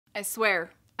I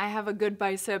swear, I have a good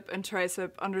bicep and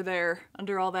tricep under there,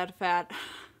 under all that fat.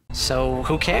 So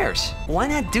who cares? Why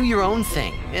not do your own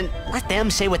thing and let them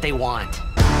say what they want?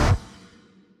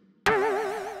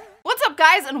 What's up,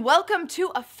 guys, and welcome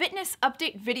to a fitness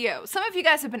update video. Some of you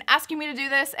guys have been asking me to do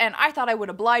this, and I thought I would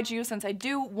oblige you since I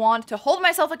do want to hold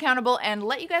myself accountable and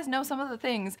let you guys know some of the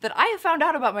things that I have found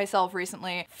out about myself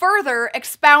recently, further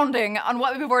expounding on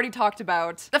what we've already talked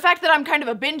about. The fact that I'm kind of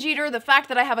a binge eater, the fact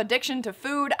that I have addiction to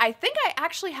food. I think I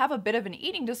actually have a bit of an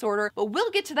eating disorder, but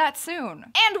we'll get to that soon.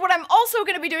 And what I'm also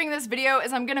going to be doing in this video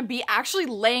is I'm going to be actually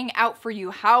laying out for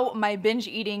you how my binge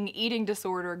eating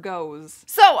disorder goes.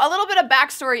 So, a little bit of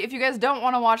backstory if you guys don't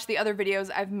want to watch the other videos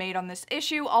I've made on this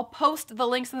issue. I'll post the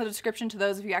links in the description to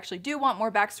those if you actually do want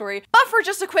more backstory. But for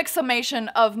just a quick summation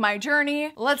of my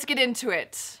journey, let's get into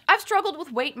it. I've struggled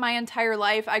with weight my entire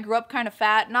life. I grew up kind of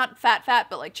fat, not fat,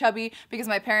 but like chubby, because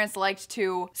my parents liked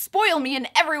to spoil me in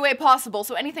every way possible.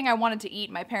 So anything I wanted to eat,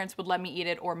 my parents would let me eat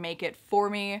it or make it for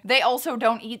me. They also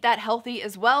don't eat that healthy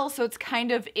as well, so it's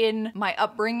kind of in my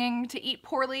upbringing to eat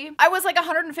poorly. I was like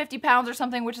 150 pounds or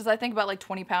something, which is I think about like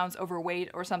 20 pounds overweight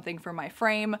or something for my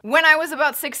frame when I was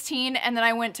about 16, and then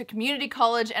I went to community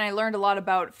college and I learned a lot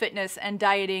about fitness and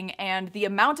dieting and the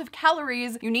amount of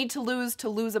calories you need to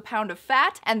lose a pound of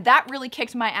fat, and that really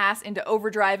kicked my ass into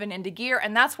overdrive and into gear,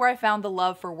 and that's where I found the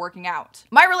love for working out.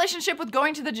 My relationship with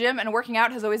going to the gym and working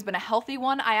out has always been a healthy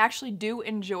one. I actually do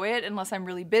enjoy it unless I'm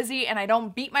really busy, and I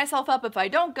don't beat myself up if I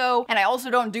don't go, and I also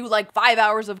don't do like 5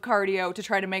 hours of cardio to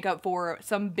try to make up for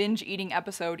some binge eating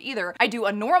episode either. I do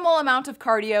a normal amount of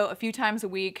cardio a few times a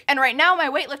week, and right now my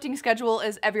weightlifting schedule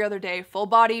is every other day full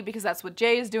body because that's what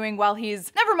Jay is doing while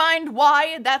he's, never mind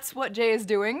why, that's what Jay is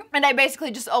doing. And I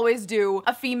basically just always do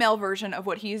a female version of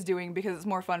what he's doing because it's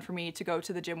more fun for me to go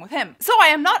to the gym with him. So I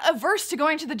am not averse to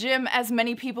going to the gym as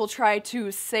many people try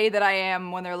to say that I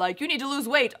am when they're like, you need to lose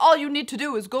weight, all you need to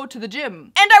do is go to the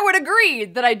gym. And I would agree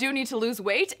that I do need to lose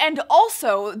weight, and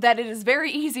also that it is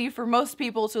very easy for most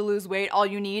people to lose weight. All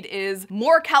you need is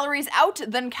more calories out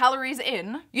than calories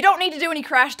in. You don't need to do any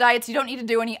crash diets, you don't need to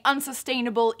do any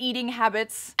unsustainable eating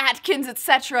habits, Atkins,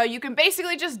 etc. You can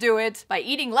basically just do it by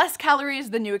eating less calories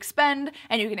than you expend,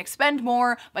 and you can expend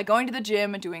more by going to the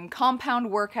gym and doing compound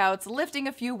workouts, lifting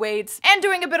a few weights, and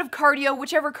doing a bit of cardio,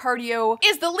 whichever cardio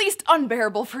is the least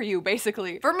unbearable for you,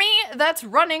 basically. For me, that's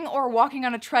running or walking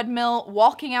on a treadmill,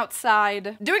 walking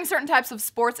outside, doing certain types of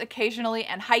sports occasionally,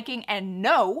 and hiking. And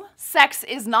no, sex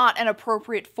is not an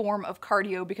appropriate form of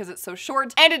cardio because it's so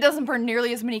short, and it doesn't burn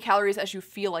nearly as many calories as you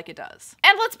feel like it does.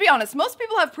 And let's be honest, most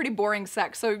people have pretty boring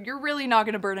sex, so you're really not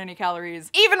gonna burn any calories,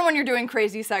 even when you're doing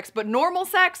crazy sex, but normal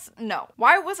sex, no.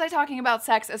 Why was I talking about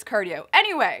sex as cardio?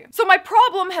 Anyway, so my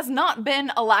problem has not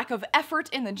been a lack of effort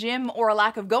in the gym, or a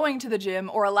lack of going to the gym,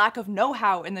 or a lack of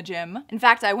know-how in the gym. In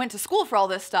fact, I went to school for all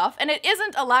this stuff, and it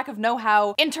isn't a lack of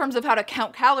know-how in terms of how to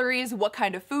count calories, what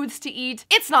kind of foods to eat.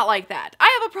 It's not like that.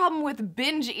 I have a problem with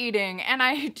binge eating, and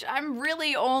I'm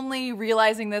really only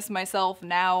realizing this myself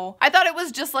now. I thought it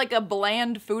was just like a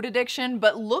bland food addiction,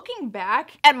 but looking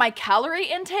back at my calorie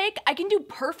intake, I can do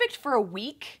perfect for a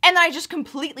week, and then I just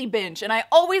completely binge, and I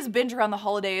always binge around the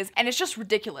holidays, and it's just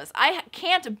ridiculous. I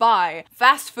can't buy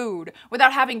fast food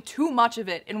without having too much of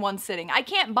it in one sitting. I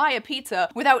can't buy a pizza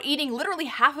without eating literally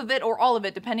half of it or all of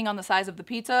it, depending on the size of the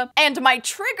pizza. And my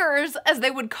triggers, as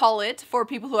they would call it for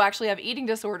people who actually have eating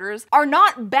disorders, are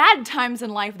not bad times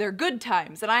in life, they're good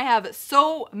times, and I have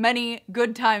so many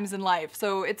good times in life,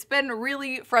 so it's been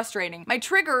really frustrating. My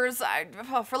triggers,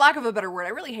 for lack of a better word, I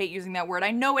really hate using that word.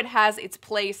 I know it has its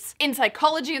place in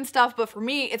psychology and stuff, but for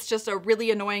me, it's just a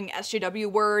really annoying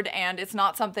SJW word, and it's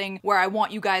not something where I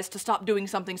want you guys to stop doing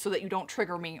something so that you don't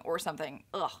trigger me or something.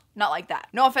 Ugh, not like that.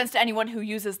 No offense to anyone who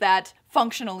uses that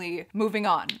functionally. Moving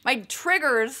on. My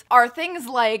triggers are things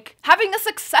like having a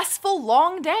successful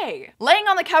long day, laying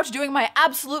on the couch doing my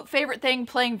absolute favorite thing,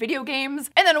 playing video games,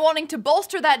 and then wanting to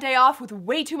bolster that day off with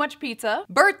way too much pizza,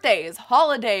 birthdays,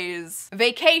 holidays,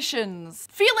 vacations,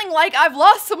 feeling like I've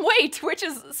lost some weight, which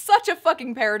is such a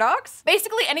fucking paradox.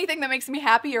 Basically anything that makes me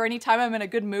happy, or anytime I'm in a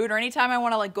good mood, or anytime I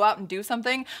want to like go out and do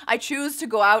something, I choose to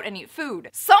go out and eat food.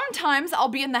 Sometimes I'll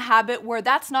be in the habit where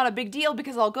that's not a big deal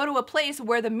because I'll go to a place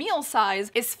where the meal size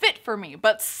is fit for me,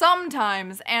 but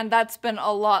sometimes, and that's been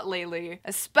a lot lately,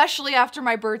 especially after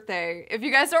my birthday. If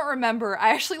you guys don't remember, I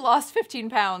actually lost 15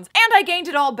 pounds and I gained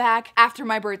it all back after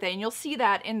my birthday, and you'll see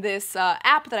that in this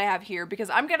app that I have here because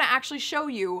I'm gonna actually show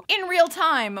you in real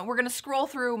time. We're gonna scroll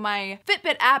through my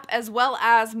Fitbit app as well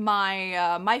as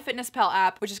my MyFitnessPal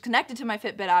app, which is connected to my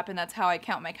Fitbit app, and that's how I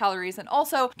count my calories and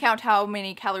also count how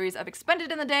many calories I've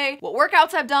expended in the day, what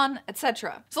workouts I've done,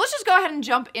 etc. So let's just go ahead and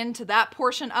jump into that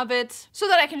portion of it. it so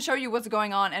that I can show you what's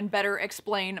going on and better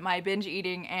explain my binge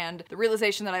eating and the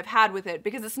realization that I've had with it,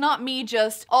 because it's not me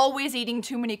just always eating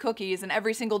too many cookies and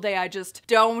every single day I just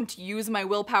don't use my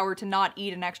willpower to not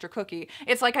eat an extra cookie.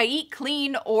 It's like I eat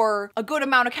clean or a good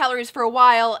amount of calories for a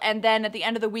while, and then at the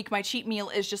end of the week my cheat meal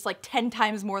is just like 10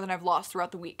 times more than I've lost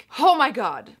throughout the week. Oh my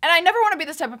god. And I never want to be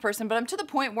this type of person, but I'm to the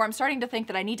point where I'm starting to think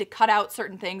that I need to cut out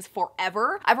certain things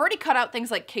forever. I've already cut out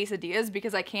things like quesadillas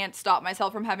because I can't stop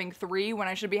myself from having 3 when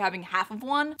I should be having half of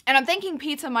one. And I'm thinking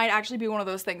pizza might actually be one of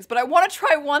those things, but I want to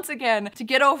try once again to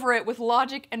get over it with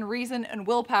logic and reason and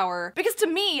willpower, because to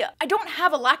me, I don't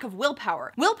have a lack of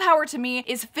willpower. Willpower to me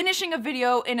is finishing a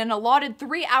video in an allotted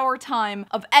 3-hour time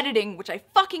of editing, which I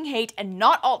fucking hate, and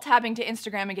not alt-tabbing to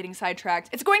Instagram and getting sidetracked.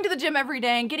 It's going to the gym every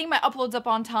day and getting my uploads up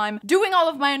on time, doing all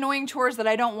of my annoying chores that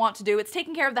I don't want to do. It's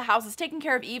taking care of the house, it's taking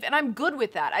care of Eve, and I'm good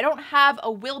with that. I don't have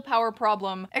a willpower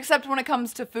problem, except when it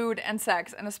comes to food and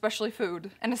sex, and especially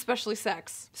food, and especially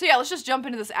sex. So yeah, let's just jump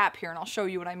into this app here and I'll show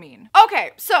you what I mean.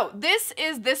 Okay, so this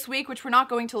is this week, which we're not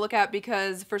going to look at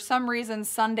because for some reason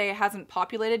Sunday hasn't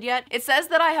populated yet. It says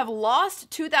that I have lost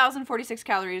 2,046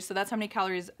 calories, so that's how many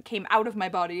calories came out of my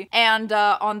body. And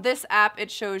on this app,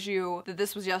 it shows you that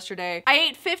this was yesterday. I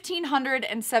ate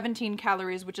 1,517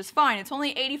 calories, which is fine. It's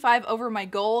only 85 over my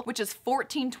goal, which is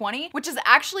 1,420, which is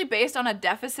actually based on a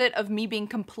deficit of me being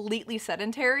completely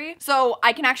sedentary. So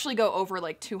I can actually go over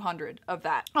like 200 of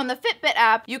that. On the Fitbit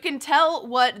app, you can tell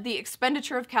what the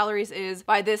expenditure of calories is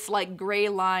by this like gray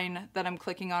line that I'm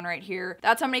clicking on right here.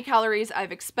 That's how many calories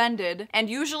I've expended. And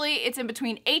usually it's in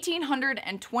between 1,800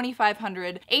 and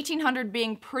 2,500. 1,800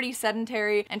 being pretty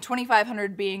sedentary and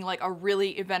 2,500 being like a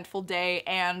really eventful day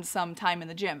and some time in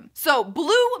the gym. So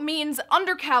blue means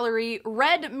under calorie,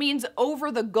 red means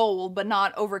over the goal, but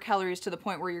not over calories to the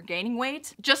point where you're gaining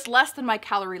weight, just less than my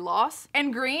calorie loss.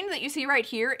 And green that you see right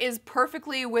here is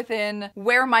perfectly within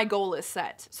where my goal is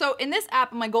set. So in this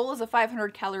app, my goal is a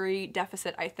 500 calorie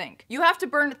deficit, I think. You have to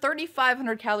burn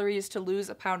 3,500 calories to lose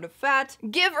a pound of fat,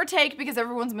 give or take, because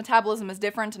everyone's metabolism is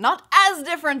different. Not as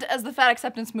different as the fat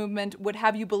acceptance movement would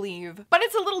have you believe, but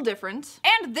it's a little different.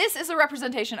 And this is a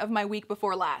representation of my week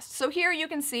before last. So here you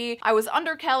can see I was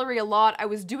under calorie a lot, I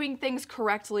was doing things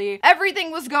correctly,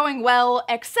 everything was going well,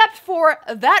 except for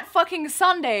that fucking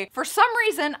Sunday. For some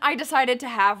reason, I decided to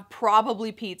have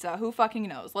probably pizza. Who fucking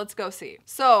knows? Let's go see.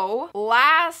 So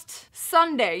last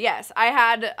Sunday, yes, I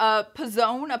had a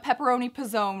pizzone, a pepperoni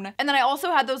pizzone, and then I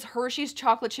also had those Hershey's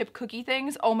chocolate chip cookie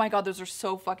things. Oh my god, those are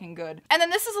so fucking good. And then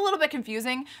this is a little bit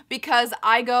confusing because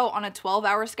I go on a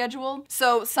 12-hour schedule.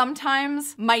 So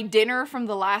sometimes my dinner from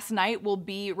the last night will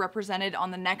be represented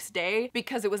on the next day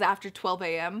because it was after 12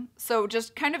 a.m. So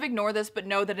just kind of ignore this, but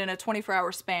know that in a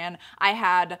 24-hour span, I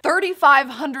had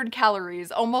 3,500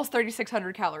 calories, almost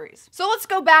 3,600 calories. So let's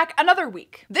go back another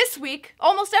week. This week,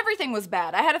 almost everything was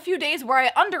bad. I had a few days where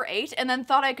I underate and then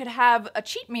thought I could have a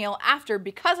cheat meal after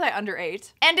because I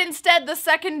underate. And instead, the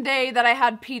second day that I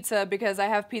had pizza, because I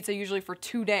have pizza usually for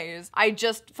 2 days, I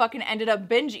just fucking ended up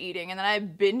binge eating, and then I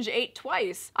binge ate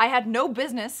twice. I had no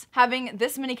business having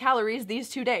this many calories these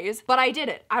 2 days, but I did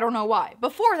it. I don't know why.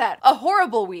 Before that, a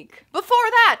horrible week. Before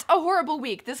that, a horrible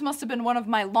week. This must have been one of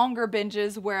my longer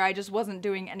binges where I just wasn't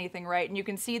doing anything right. And you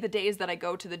can see the days that I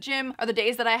go to the gym are the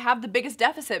days that I have the biggest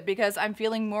deficit because I'm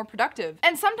feeling more productive.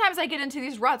 And sometimes I get into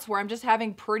these ruts where I'm just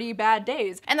having pretty bad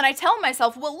days. And then I tell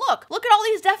myself, well, look at all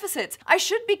these deficits. I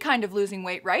should be kind of losing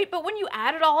weight, right? But when you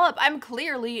add it all up, I'm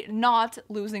clearly not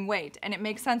losing weight. And it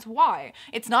makes sense why.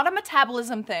 It's not a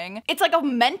metabolism thing. It's like a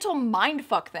mental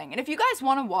mindfuck thing. And if you guys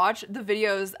want to watch the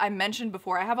videos I mentioned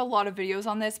before, I have a lot of videos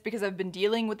on this because I've been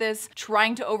dealing with this,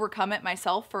 trying to overcome it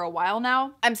myself for a while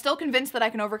now. I'm still convinced that I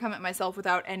can overcome it myself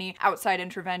without any outside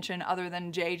intervention other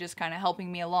than Jay just kind of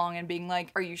helping me along and being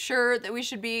like, are you sure that we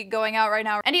should be going out right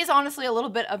now? And he's honestly a little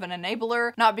bit of an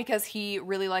enabler, not because he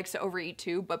really likes to overeat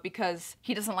too, but because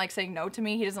he doesn't like saying no to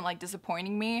me. He doesn't like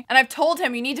disappointing me. And I've told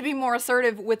him you need to be more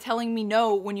assertive with telling me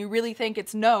no when you really think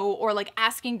it's no, or like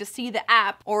asking to see the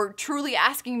app, or truly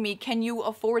asking me, can you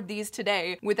afford these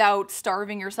today, without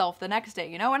starving yourself the next day,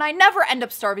 you know? And I never end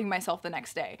up starving myself the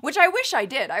next day, which I wish I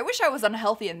did. I wish I was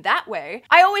unhealthy in that way.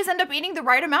 I always end up eating the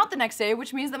right amount the next day,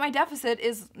 which means that my deficit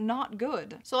is not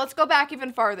good. So let's go back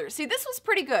even farther. See, this was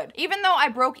pretty good. Even though I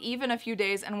broke even a few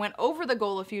days and went over the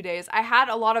goal a few days, I had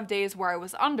a lot of days where I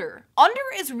was under. Under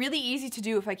is really easy to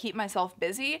do if I keep myself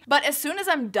busy, but as soon as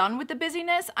I'm done with the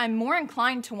busyness, I'm more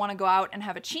inclined to want to go out and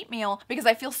have a cheat meal because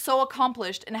I feel so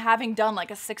accomplished in having done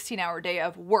like a 16-hour day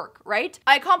of work, right?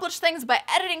 I accomplished things by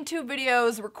editing 2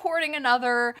 videos, recording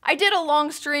another. I did a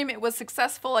long stream, it was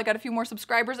successful, I got a few more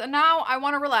subscribers, and now I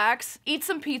want to relax, eat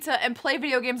some pizza, and play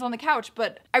video games on the couch,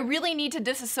 but I really need to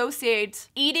disassociate associate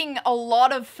eating a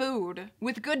lot of food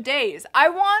with good days. I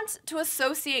want to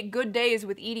associate good days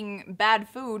with eating bad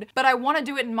food, but I want to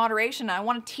do it in moderation. I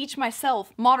want to teach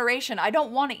myself moderation. I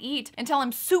don't want to eat until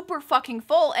I'm super fucking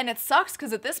full, and it sucks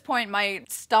because at this point my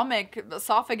stomach,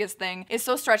 esophagus thing is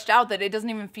so stretched out that it doesn't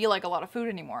even feel like a lot of food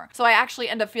anymore. So I actually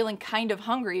end up feeling kind of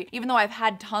hungry, even though I've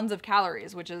had tons of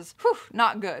calories, which is, whew,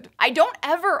 not good. I don't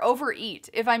ever overeat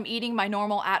if I'm eating my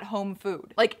normal at-home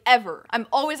food. Like, ever. I'm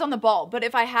always on the ball, but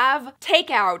if I have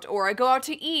takeout, or I go out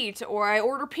to eat, or I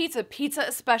order pizza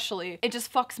especially, it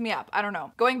just fucks me up. I don't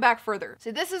know. Going back further.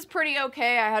 So this is pretty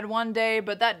okay. I had one day,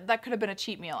 but that could have been a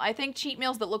cheat meal. I think cheat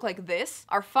meals that look like this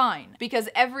are fine, because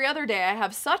every other day I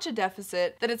have such a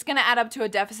deficit that it's gonna add up to a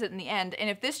deficit in the end, and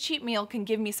if this cheat meal can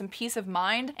give me some peace of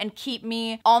mind and keep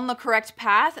me on the correct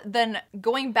path, then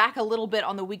going back a little bit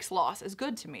on the week's loss is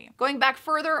good to me. Going back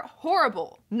further,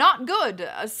 horrible. Not good.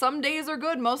 Some days are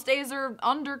good, most days are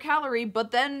under calorie,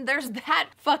 but then there's that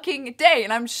fucking day,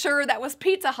 and I'm sure that was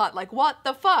Pizza Hut. Like, what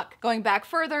the fuck? Going back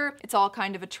further, it's all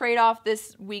kind of a trade-off.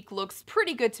 This week looks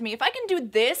pretty good to me. If I can do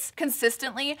this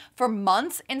consistently for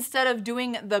months instead of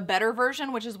doing the better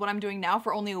version, which is what I'm doing now,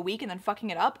 for only a week and then fucking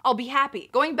it up, I'll be happy.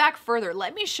 Going back further,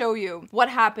 let me show you what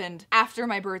happened after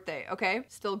my birthday, okay?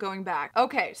 Still going back.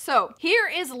 Okay, so here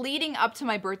is leading up to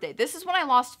my birthday. This is when I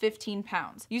lost 15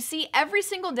 pounds. You see, every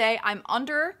single day I'm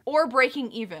under or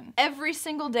breaking even. Every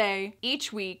single day,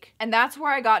 each week, and that's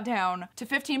where I got down to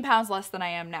 15 pounds less than I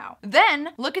am now. Then,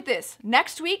 look at this.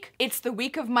 Next week, it's the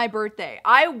week of my birthday.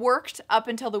 I worked up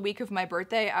until the week of my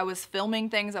birthday. I was filming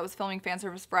things. I was filming fan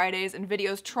service Fridays and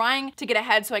videos, trying to get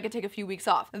ahead so I could take a few weeks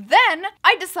off. Then,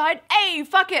 I decide, hey,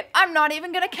 fuck it. I'm not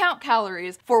even gonna count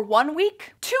calories for 1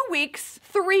 week, 2 weeks,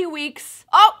 3 weeks.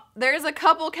 Oh, there's a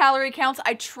couple calorie counts.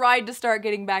 I tried to start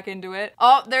getting back into it.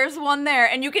 Oh, there's one there.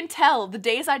 And you can tell the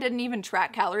days I didn't even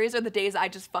track calories are the days I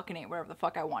just fucking ate whatever the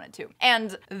fuck I wanted to.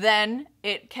 And then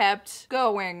it kept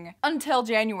going until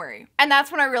January. And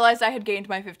that's when I realized I had gained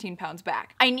my 15 pounds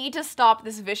back. I need to stop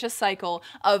this vicious cycle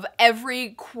of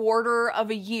every quarter of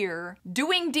a year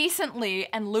doing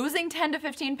decently and losing 10 to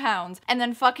 15 pounds and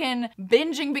then fucking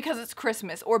binging because it's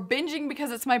Christmas or binging because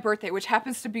it's my birthday, which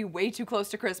happens to be way too close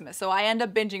to Christmas. So I end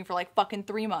up binging for like fucking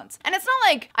 3 months. And it's not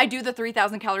like I do the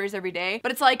 3,000 calories every day,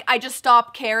 but it's like I just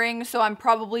stop caring, so I'm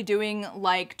probably doing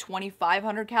like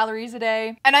 2,500 calories a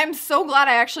day. And I'm so glad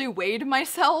I actually weighed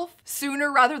myself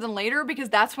sooner rather than later, because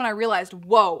that's when I realized,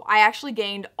 whoa, I actually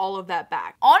gained all of that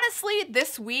back. Honestly,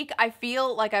 this week I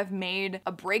feel like I've made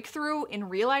a breakthrough in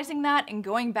realizing that and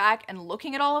going back and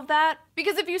looking at all of that.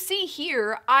 Because if you see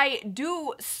here, I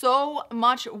do so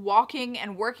much walking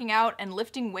and working out and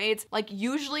lifting weights. Like,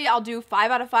 usually I'll do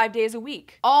 5 out of 5 days a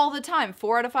week. All the time.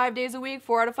 4 out of 5 days a week,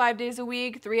 4 out of 5 days a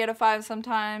week, 3 out of 5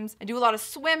 sometimes. I do a lot of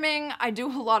swimming. I do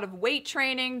a lot of weight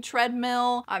training,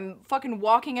 treadmill. I'm fucking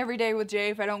walking every day with Jay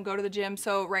if I don't go to the gym.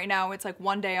 So right now it's like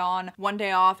 1 day on, 1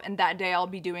 day off, and that day I'll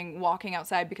be doing walking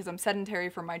outside because I'm sedentary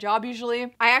for my job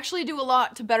usually. I actually do a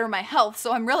lot to better my health,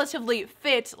 so I'm relatively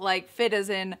fit, like fit as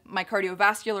in my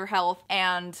cardiovascular health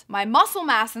and my muscle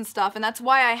mass and stuff, and that's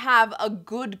why I have a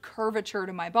good curvature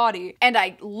to my body and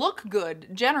I look good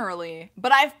generally,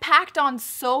 but I've packed on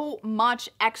so much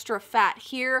extra fat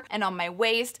here and on my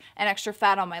waist and extra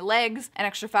fat on my legs and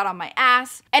extra fat on my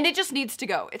ass, and it just needs to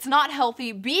go. It's not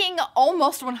healthy. Being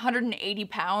almost 180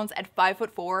 pounds at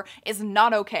 5'4" is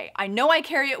not okay. I know I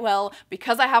carry it well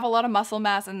because I have a lot of muscle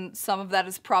mass, and some of that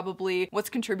is probably what's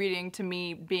contributing to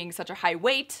me being such a high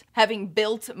weight, having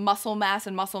built muscle mass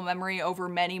and muscle memory over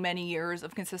many, many years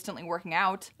of consistently working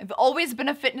out. I've always been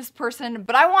a fitness person,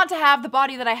 but I want to have the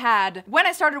body that I had when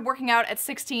I started working out at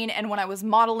 16 and when I was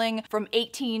modeling from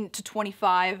 18 to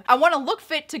 25. I want to look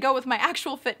fit to go with my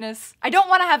actual fitness. I don't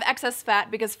want to have excess fat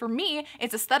because for me,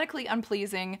 it's aesthetically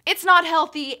unpleasing. It's not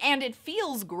healthy and it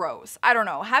feels gross. I don't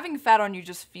know, having fat on you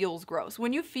just feels gross.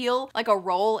 When you feel like a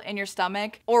roll in your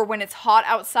stomach, or when it's hot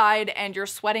outside and you're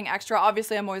sweating extra,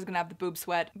 obviously I'm always gonna have the boob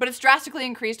sweat, but it's drastically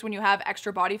increased when you have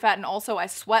extra body fat, and also I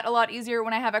sweat a lot easier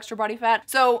when I have extra body fat.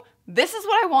 So this is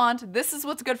what I want. This is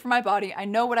what's good for my body. I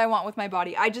know what I want with my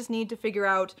body. I just need to figure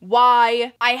out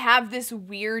why I have this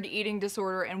weird eating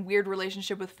disorder and weird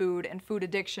relationship with food and food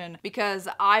addiction, because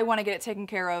I want to get it taken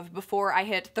care of before I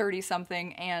hit 30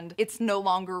 something and it's no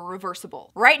longer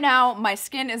reversible. Right now, my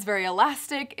skin is very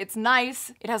elastic. It's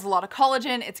nice. It has a lot of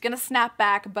collagen. It's gonna snap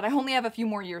back, but I only have a few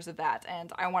more years of that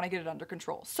and I want to get it under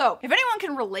control. So if anyone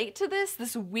can relate to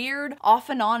this weird off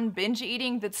and on binge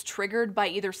eating that's triggered by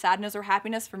either sadness or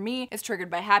happiness, for me, me is triggered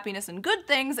by happiness and good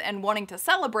things and wanting to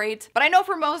celebrate. But I know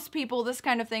for most people, this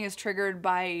kind of thing is triggered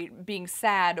by being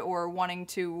sad or wanting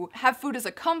to have food as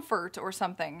a comfort or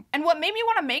something. And what made me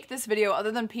want to make this video,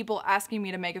 other than people asking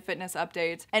me to make a fitness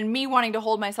update and me wanting to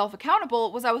hold myself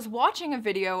accountable, was I was watching a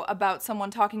video about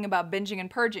someone talking about binging and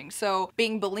purging, so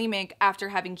being bulimic after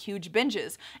having huge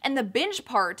binges. And the binge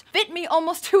part fit me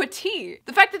almost to a T.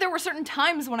 The fact that there were certain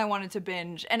times when I wanted to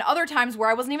binge and other times where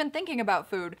I wasn't even thinking about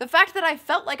food. The fact that I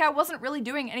felt like I wasn't really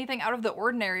doing anything out of the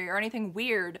ordinary or anything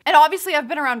weird. And obviously I've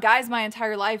been around guys my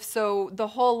entire life, so the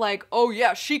whole like, oh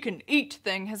yeah, she can eat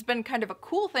thing has been kind of a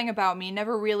cool thing about me.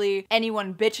 Never really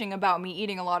anyone bitching about me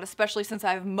eating a lot, especially since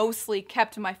I've mostly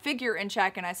kept my figure in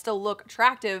check and I still look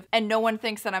attractive, and no one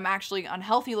thinks that I'm actually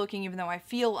unhealthy looking even though I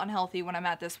feel unhealthy when I'm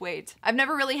at this weight. I've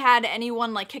never really had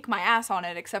anyone like kick my ass on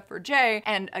it except for Jay,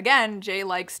 and again, Jay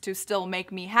likes to still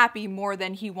make me happy more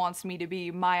than he wants me to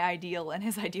be my ideal and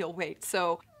his ideal weight,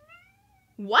 so...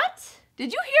 What?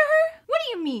 Did you hear her? What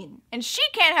do you mean? And she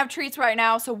can't have treats right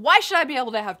now, so why should I be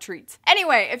able to have treats?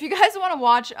 Anyway, if you guys want to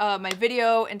watch my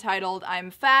video entitled I'm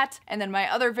Fat, and then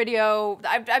my other video,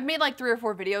 I've made like 3 or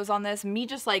 4 videos on this, me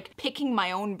just like picking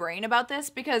my own brain about this,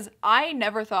 because I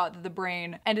never thought that the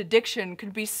brain and addiction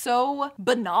could be so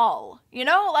banal. You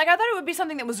know, like I thought it would be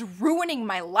something that was ruining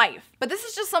my life. But this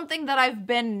is just something that I've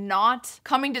been not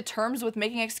coming to terms with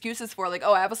making excuses for, like,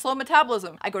 oh, I have a slow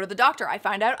metabolism. I go to the doctor, I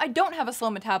find out I don't have a slow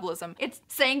metabolism. It's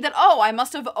saying that, oh, I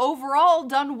must have overall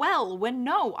done well, when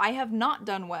no, I have not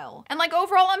done well. And like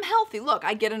overall, I'm healthy. Look,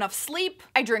 I get enough sleep,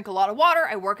 I drink a lot of water,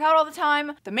 I work out all the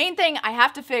time. The main thing I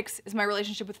have to fix is my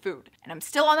relationship with food. And I'm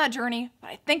still on that journey, but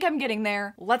I think I'm getting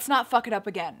there. Let's not fuck it up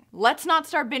again. Let's not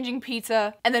start binging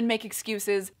pizza and then make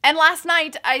excuses. And last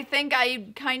night, I think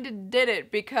I kind of did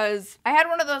it because I had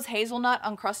one of those hazelnut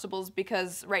Uncrustables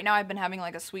because right now I've been having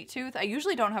like a sweet tooth. I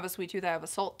usually don't have a sweet tooth, I have a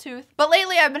salt tooth. But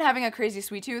lately I've been having a crazy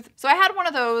sweet tooth. So I had one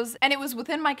of those and it was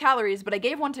within my calories, but I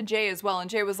gave one to Jay as well. And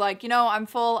Jay was like, you know, I'm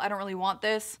full, I don't really want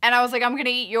this. And I was like, I'm gonna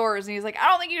eat yours. And he's like, I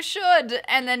don't think you should.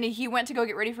 And then he went to go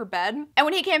get ready for bed. And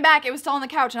when he came back, it was still on the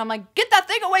couch. And I'm like, get that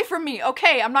thing away from me.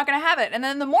 Okay, I'm not gonna have it. And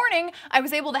then in the morning, I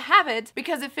was able to have it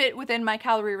because it fit within my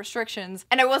calorie restrictions.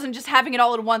 And I wasn't just having it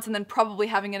all at once and then probably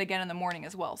having it again in the morning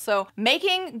as well. So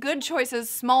making good choices,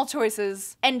 small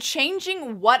choices, and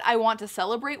changing what I want to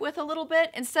celebrate with a little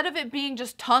bit. Instead of it being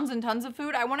just tons and tons of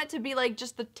food, I want it to be like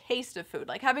just the taste of food,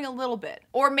 like having a little bit.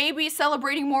 Or maybe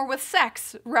celebrating more with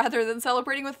sex rather than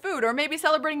celebrating with food. Or maybe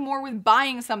celebrating more with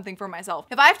buying something for myself.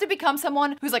 If I have to become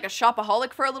someone who's like a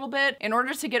shopaholic for a little bit in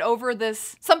order to get over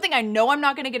this, something I know I'm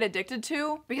not gonna get addicted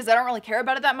to because I don't really care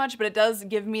about it that much, but it does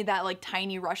give me that like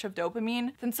tiny rush of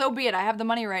dopamine, then so be it. I have the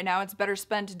money right now. It's better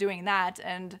spent doing that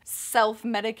and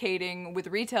self-medicating with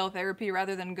retail therapy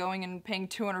rather than going and paying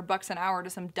 $200 an hour to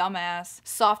some dumbass,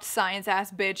 soft science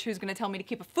ass bitch who's gonna tell me to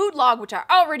keep a food log, which I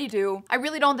already do. I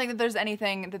really don't think that there's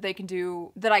anything that they can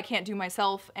do that I can't do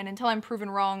myself, and until I'm proven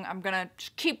wrong, I'm gonna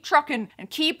just keep trucking and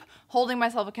keep holding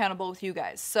myself accountable with you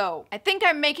guys. So I think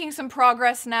I'm making some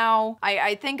progress now.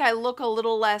 I think I look a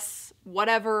little less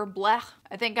whatever, blech.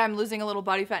 I think I'm losing a little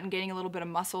body fat and gaining a little bit of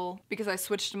muscle because I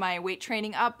switched my weight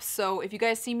training up. So if you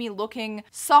guys see me looking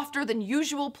softer than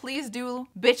usual, please do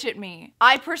bitch at me.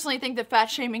 I personally think that fat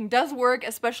shaming does work,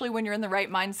 especially when you're in the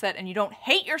right mindset and you don't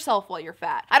hate yourself while you're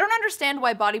fat. I don't understand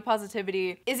why body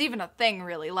positivity is even a thing,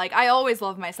 really. Like, I always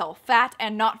love myself, fat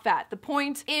and not fat. The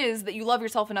point is that you love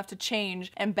yourself enough to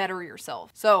change and better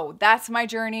yourself. So that's my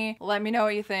journey. Let me know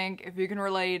what you think. If you can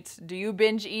relate, do you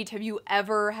binge eat? Have you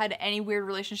ever had any weird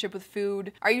relationship with food?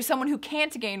 Are you someone who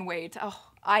can't gain weight? Oh,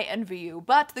 I envy you,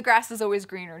 but the grass is always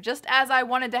greener. Just as I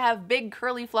wanted to have big,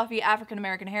 curly, fluffy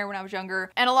African-American hair when I was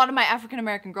younger, and a lot of my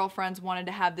African-American girlfriends wanted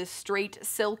to have this straight,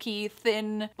 silky,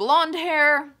 thin, blonde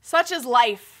hair. Such is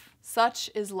life. Such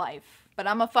is life. But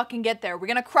I'ma fucking get there. We're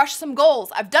gonna crush some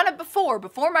goals. I've done it before.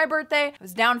 Before my birthday, I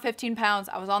was down 15 pounds.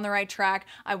 I was on the right track.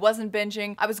 I wasn't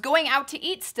binging. I was going out to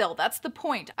eat still. That's the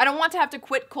point. I don't want to have to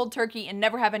quit cold turkey and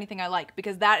never have anything I like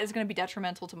because that is gonna be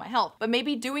detrimental to my health. But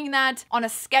maybe doing that on a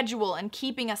schedule and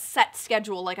keeping a set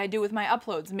schedule like I do with my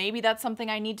uploads. Maybe that's something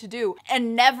I need to do.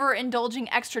 And never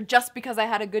indulging extra just because I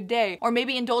had a good day. Or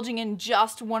maybe indulging in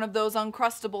just one of those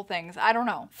Uncrustable things. I don't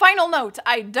know. Final note,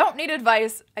 I don't need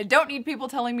advice. I don't need people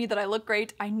telling me that I look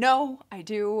great. I know I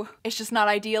do. It's just not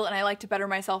ideal and I like to better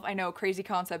myself. I know, crazy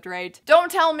concept, right?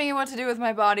 Don't tell me what to do with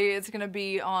my body. It's gonna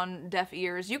be on deaf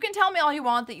ears. You can tell me all you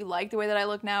want that you like the way that I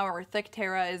look now or thick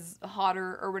Tara is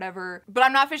hotter or whatever, but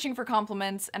I'm not fishing for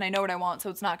compliments and I know what I want, so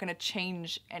it's not gonna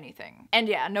change anything. And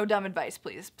yeah, no dumb advice,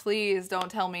 please. Please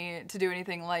don't tell me to do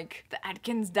anything like the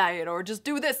Atkins diet or just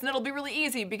do this and it'll be really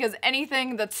easy, because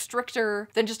anything that's stricter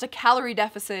than just a calorie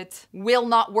deficit will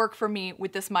not work for me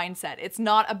with this mindset. It's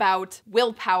not about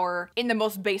willpower in the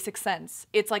most basic sense.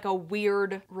 It's like a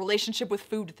weird relationship with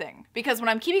food thing. Because when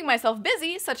I'm keeping myself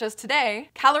busy, such as today,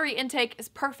 calorie intake is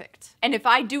perfect. And if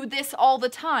I do this all the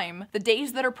time, the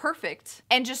days that are perfect,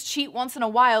 and just cheat once in a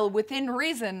while within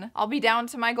reason, I'll be down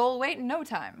to my goal weight in no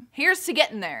time. Here's to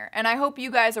getting there. And I hope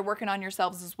you guys are working on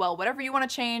yourselves as well. Whatever you want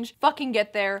to change, fucking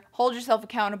get there. Hold yourself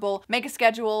accountable. Make a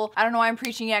schedule. I don't know why I'm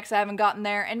preaching yet because I haven't gotten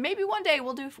there. And maybe one day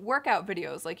we'll do workout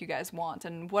videos like you guys want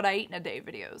and what I eat in a day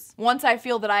videos. Once I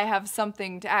feel that I have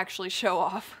something to actually show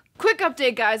off. Quick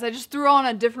update, guys. I just threw on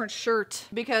a different shirt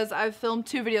because I've filmed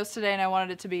 2 videos today and I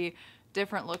wanted it to be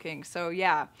different looking. So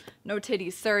yeah, no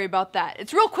titties, sorry about that.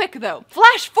 It's real quick though.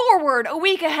 Flash forward a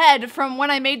week ahead from when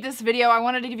I made this video. I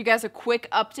wanted to give you guys a quick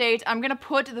update. I'm gonna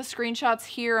put the screenshots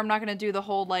here. I'm not gonna do the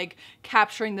whole like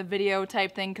capturing the video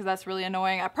type thing because that's really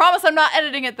annoying. I promise I'm not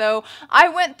editing it though. I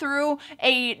went through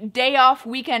a day off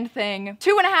weekend thing,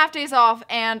 2.5 days off,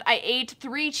 and I ate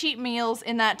 3 cheat meals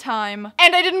in that time.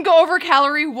 And I didn't go over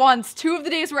calorie once. 2 of the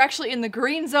days were actually in the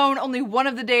green zone. Only 1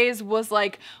 of the days was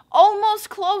like almost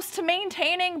close to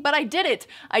maintaining, but I did it.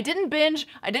 I didn't binge,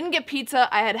 I didn't get pizza,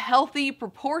 I had healthy,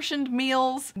 proportioned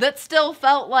meals that still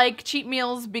felt like cheat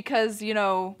meals because, you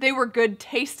know, they were good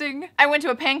tasting. I went to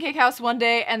a pancake house one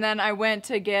day and then I went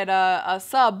to get a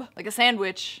sub, like a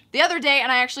sandwich, the other day,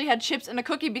 and I actually had chips and a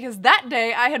cookie because that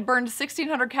day I had burned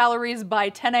 1,600 calories by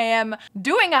 10 a.m.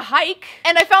 doing a hike,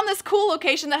 and I found this cool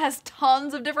location that has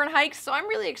tons of different hikes, so I'm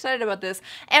really excited about this,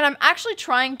 and I'm actually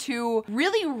trying to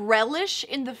really relish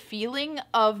in the feeling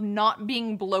of not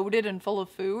being bloated and full of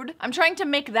food. I'm trying to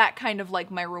make that kind of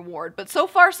like my reward, but so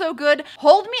far so good.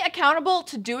 Hold me accountable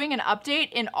to doing an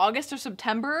update in August or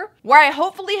September where I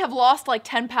hopefully have lost like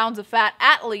 10 pounds of fat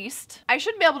at least. I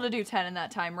should be able to do 10 in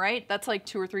that time, right? That's like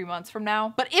 2 or 3 months from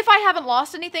now. But if I haven't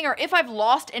lost anything, or if I've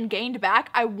lost and gained back,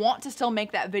 I want to still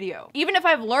make that video. Even if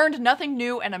I've learned nothing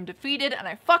new and I'm defeated and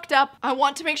I fucked up, I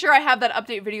want to make sure I have that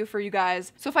update video for you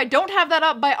guys. So if I don't have that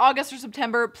up by August or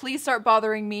September, please start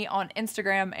bothering me on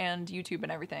Instagram and YouTube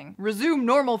and everything. Resume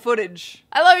normal footage.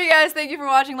 I love you guys. Thank you for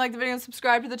watching. Like the video and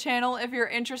subscribe to the channel if you're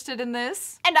interested in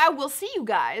this. And I will see you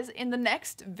guys in the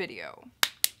next video.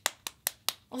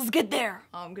 Let's get there.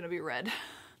 Oh, I'm gonna be red.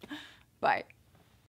 Bye.